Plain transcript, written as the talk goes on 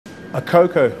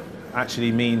Akoko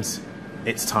actually means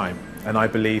it's time, and I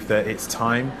believe that it's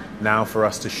time now for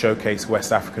us to showcase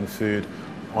West African food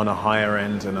on a higher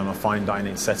end and on a fine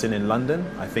dining setting in London.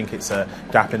 I think it's a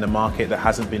gap in the market that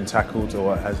hasn't been tackled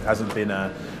or hasn't been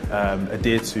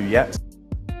adhered to yet.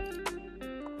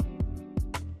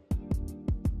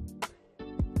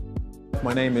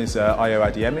 My name is Ayo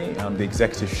Adeyemi. I'm the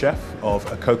executive chef of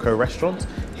Akoko restaurant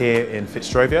here in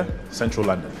Fitzrovia, central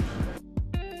London.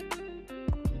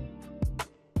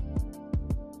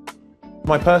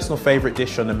 My personal favourite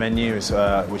dish on the menu is,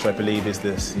 which I believe is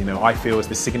this, I feel is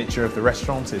the signature of the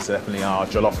restaurant, is definitely our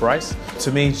jollof rice.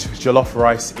 To me, jollof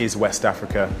rice is West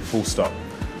Africa, full stop.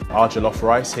 Our jollof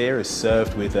rice here is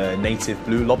served with native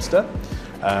blue lobster.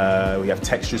 We have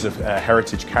textures of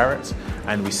heritage carrot,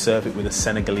 and we serve it with a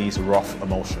Senegalese rough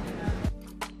emulsion.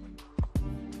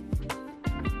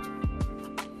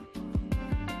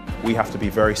 We have to be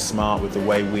very smart with the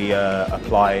way we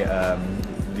apply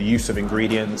the use of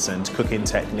ingredients and cooking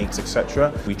techniques,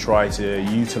 etc. We try to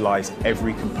utilize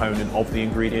every component of the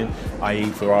ingredient, i.e.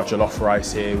 for our jollof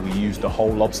rice here, we use the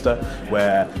whole lobster,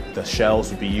 where the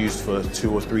shells would be used for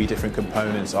 2 or 3 different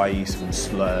components, i.e. from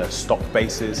stock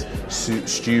bases,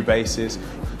 stew bases.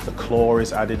 The claw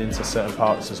is added into certain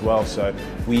parts as well, so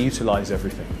we utilize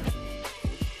everything.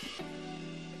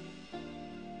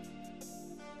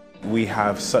 We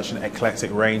have such an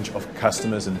eclectic range of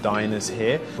customers and diners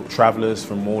here, travellers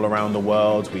from all around the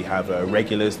world. We have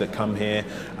regulars that come here,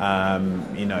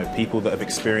 people that have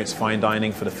experienced fine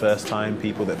dining for the first time,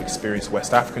 people that have experienced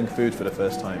West African food for the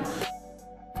first time.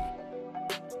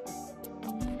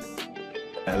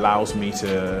 It allows me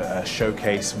to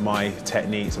showcase my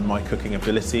techniques and my cooking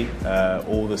ability,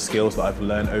 all the skills that I've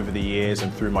learned over the years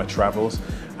and through my travels,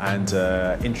 and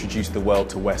introduce the world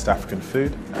to West African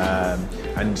food,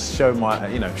 and show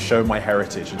my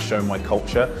heritage and show my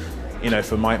culture.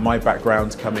 For my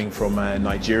background coming from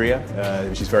Nigeria,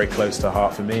 which is very close to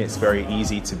heart for me, it's very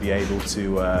easy to be able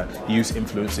to use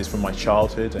influences from my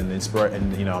childhood and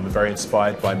I'm very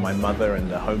inspired by my mother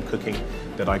and the home cooking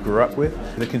that I grew up with.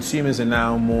 The consumers are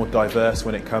now more diverse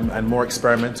and more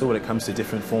experimental when it comes to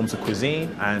different forms of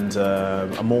cuisine, and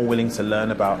are more willing to learn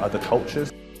about other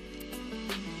cultures.